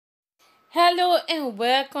Hello and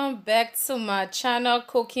welcome back to my channel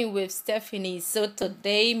Cooking with Stephanie. So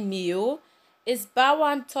today meal is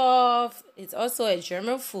Bauerntopf. It's also a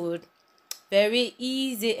German food. Very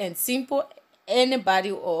easy and simple.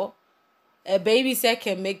 Anybody or a babysitter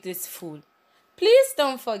can make this food. Please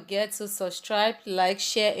don't forget to subscribe, like,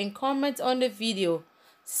 share and comment on the video.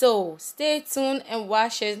 So stay tuned and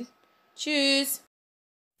watch it. Tschüss.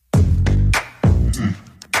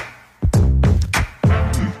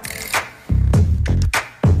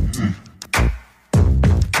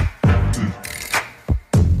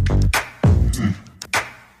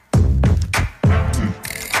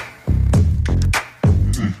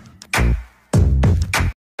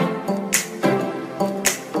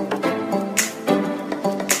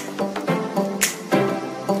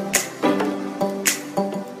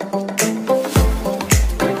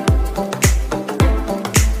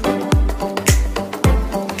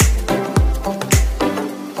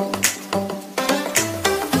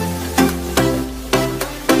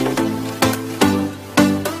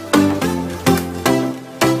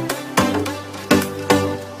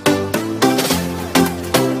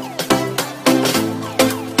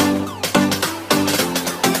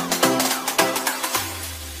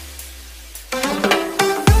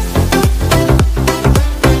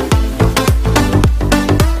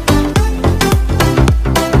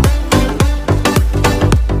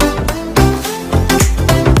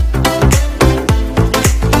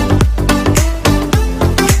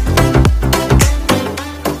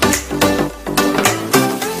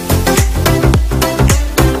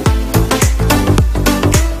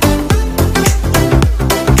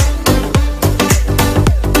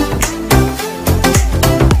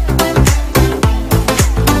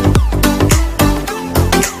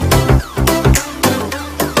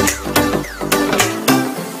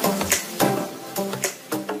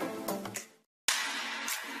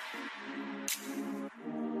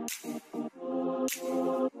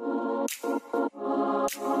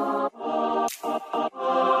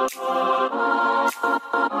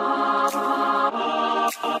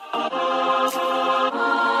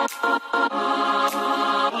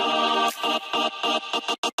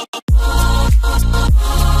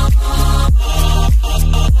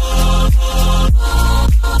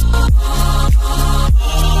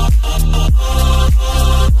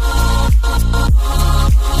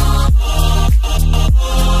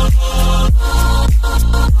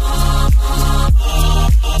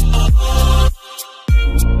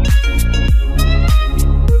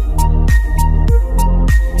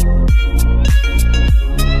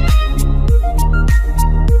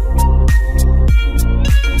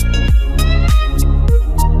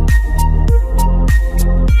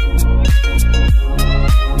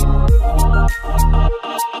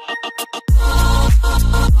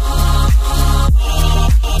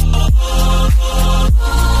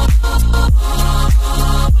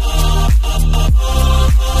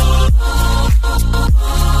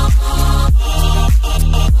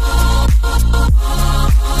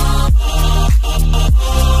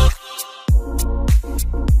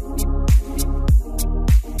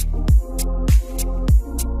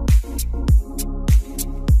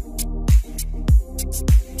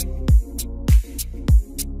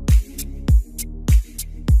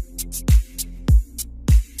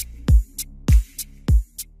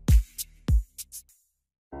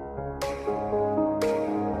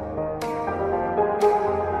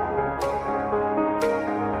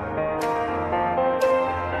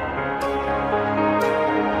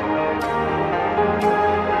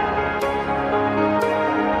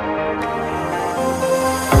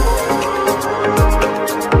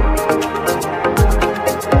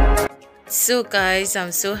 So guys,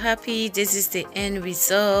 I'm so happy. This is the end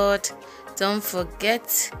result. Don't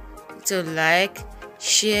forget to like,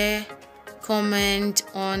 share, comment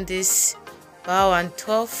on this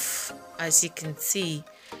Bauerntopf. As you can see,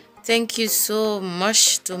 thank you so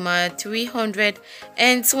much to my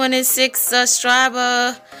 326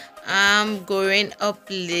 subscribers. I'm going up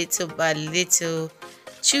little by little.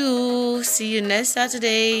 Chew. See you next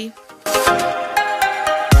Saturday.